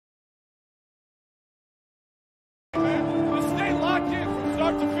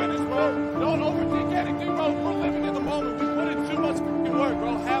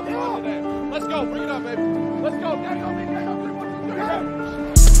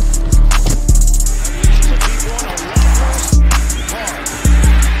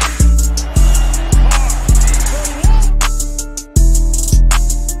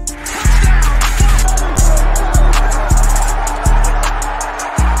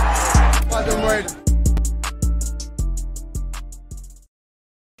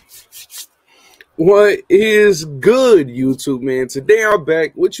What is good, YouTube, man? Today I'm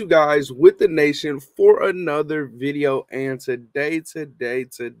back with you guys, with the nation, for another video. And today,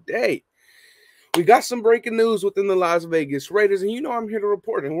 we got some breaking news within the Las Vegas Raiders. And you know I'm here to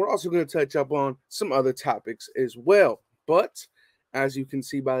report. And we're also going to touch up on some other topics as well. But as you can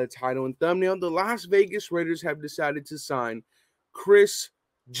see by the title and thumbnail, the Las Vegas Raiders have decided to sign Chris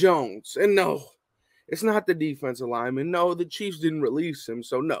Jones. And no, it's not the defensive lineman. No, the Chiefs didn't release him,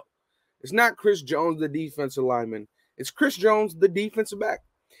 so no. It's not Chris Jones, the defensive lineman. It's Chris Jones, the defensive back.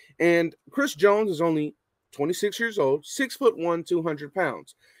 And Chris Jones is only 26 years old, 6'1", 200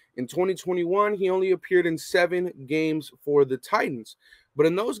 pounds. In 2021, he only appeared in 7 games for the Titans. But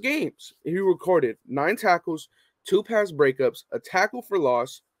in those games, he recorded 9 tackles, 2 pass breakups, a tackle for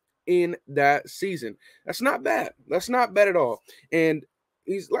loss in that season. That's not bad. That's not bad at all. And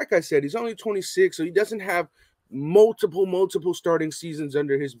he's, like I said, he's only 26, so he doesn't have multiple starting seasons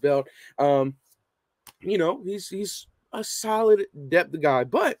under his belt. You know, he's a solid depth guy,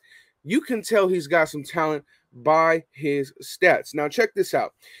 but you can tell he's got some talent by his stats. Now check this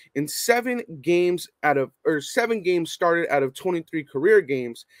out. In 7 games started out of 23 career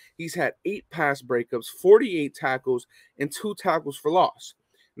games, he's had 8 pass breakups, 48 tackles, and 2 tackles for loss.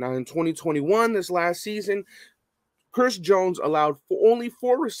 Now in 2021, this last season, Chris Jones allowed only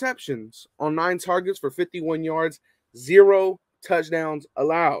 4 receptions on 9 targets for 51 yards, 0 touchdowns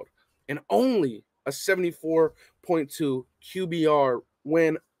allowed, and only a 74.2 QBR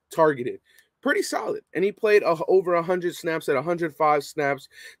when targeted. Pretty solid. And he played over 100 snaps at 105 snaps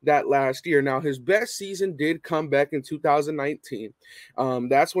that last year. Now, his best season did come back in 2019.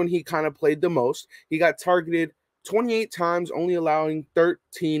 That's when he kind of played the most. He got targeted 28 times, only allowing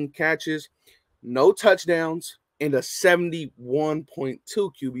 13 catches, no touchdowns, and a 71.2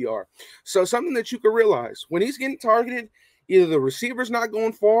 QBR. So something that you can realize, when he's getting targeted, either the receiver's not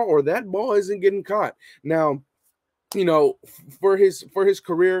going far or that ball isn't getting caught. Now, you know, for his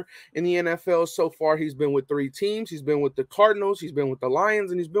career in the NFL so far, he's been with 3 teams. He's been with the Cardinals, he's been with the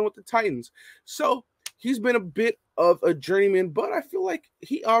Lions, and he's been with the Titans. So he's been a bit of a journeyman, but I feel like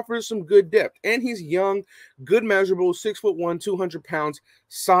he offers some good depth. And he's young, good measurable, 6'1", 200 pounds,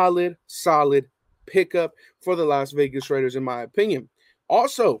 solid pickup for the Las Vegas Raiders, in my opinion.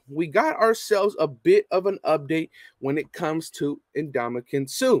 Also, we got ourselves a bit of an update when it comes to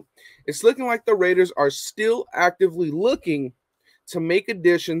Ndamukhong. It's looking like the Raiders are still actively looking to make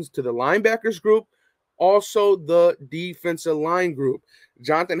additions to the linebackers group, also the defensive line group.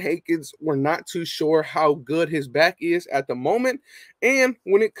 Jonathan Hankins, we're not too sure how good his back is at the moment. And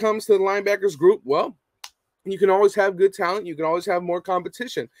when it comes to the linebackers group, well, you can always have good talent. You can always have more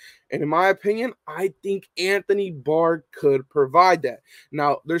competition. And in my opinion, I think Anthony Barr could provide that.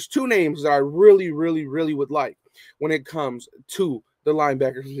 Now, there's 2 names that I really would like when it comes to the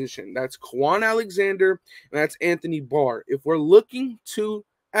linebacker position. That's Kwon Alexander and that's Anthony Barr. If we're looking to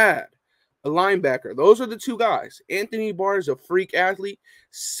add a linebacker, those are the 2 guys. Anthony Barr is a freak athlete,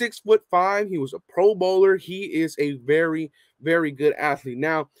 6'5". He was a Pro Bowler. He is a very good athlete.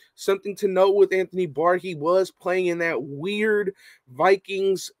 Now, something to note with Anthony Barr, he was playing in that weird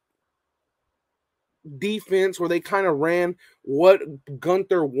Vikings defense where they kind of ran what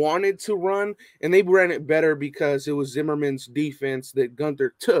Gunther wanted to run, and they ran it better because it was Zimmerman's defense that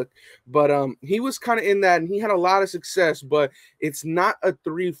Gunther took. But he was kind of in that, and he had a lot of success, but it's not a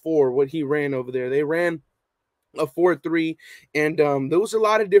 3-4 what he ran over there. They ran a 4-3, and there was a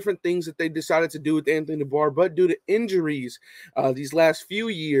lot of different things that they decided to do with Anthony Barr, but due to injuries these last few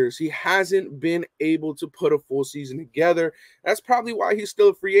years, he hasn't been able to put a full season together. That's probably why he's still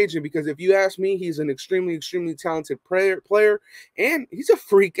a free agent, because if you ask me, he's an extremely talented player, and he's a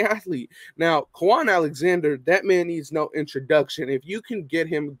freak athlete. Now, Kwon Alexander, that man needs no introduction. If you can get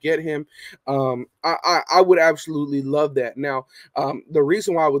him. I would absolutely love that. Now, the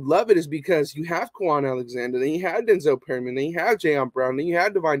reason why I would love it is because you have Kwon Alexander, then you had Denzel Perryman, then you have Jayon Brown, then you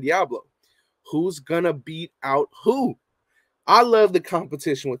have Divine Diablo. Who's gonna beat out who? I love the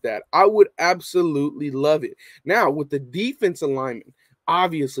competition with that. I would absolutely love it. Now, with the defensive lineman,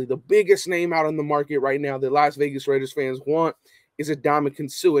 obviously the biggest name out on the market right now that Las Vegas Raiders fans want is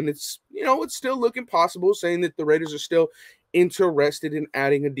Ndamukhong, and it's, you know, it's still looking possible, saying that the Raiders are still interested in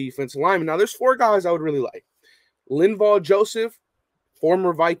adding a defensive lineman. Now, there's 4 guys I would really like. Linval Joseph,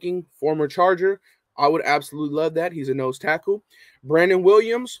 former Viking, former Charger. I would absolutely love that. He's a nose tackle. Brandon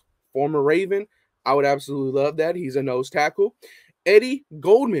Williams, former Raven. I would absolutely love that. He's a nose tackle. Eddie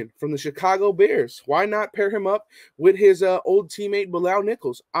Goldman from the Chicago Bears. Why not pair him up with his old teammate Bilal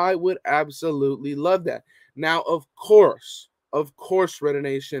Nichols? I would absolutely love that. Now, of course, Raider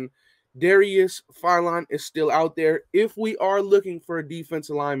Nation, Darius Philon is still out there. If we are looking for a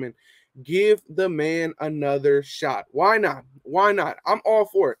defensive lineman, Give the man another shot. Why not? Why not? I'm all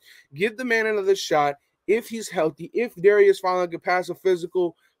for it. Give the man another shot. If he's healthy, if Darius Philon can pass a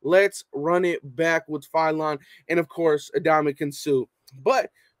physical, let's run it back with Philon and, of course, Ndamukong Suh.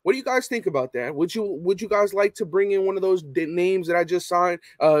 But what do you guys think about that? Would you guys like to bring in one of those names that I just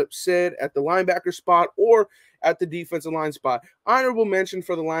said at the linebacker spot or at the defensive line spot? Honorable mention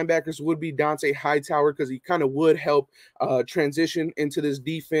for the linebackers would be Dante Hightower, because he kind of would help transition into this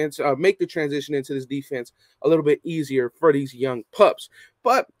defense, make the transition into this defense a little bit easier for these young pups.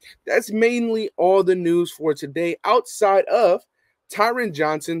 But that's mainly all the news for today, outside of Tyron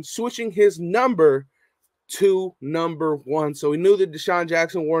Johnson switching his number to number 1. So we knew that Deshaun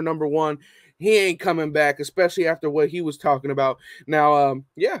Jackson wore number 1. He ain't coming back, especially after what he was talking about. Now,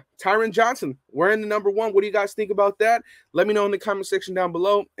 yeah, Tyron Johnson wearing the number 1. What do you guys think about that? Let me know in the comment section down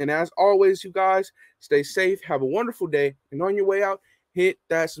below. And as always, you guys, stay safe. Have a wonderful day. And on your way out, hit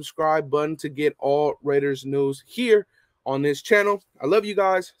that subscribe button to get all Raiders news here on this channel. I love you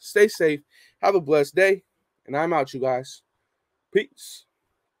guys. Stay safe. Have a blessed day. And I'm out, you guys. Peace.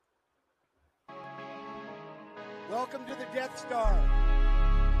 Welcome to the Death Star,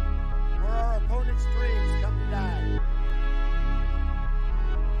 where our opponent's dreams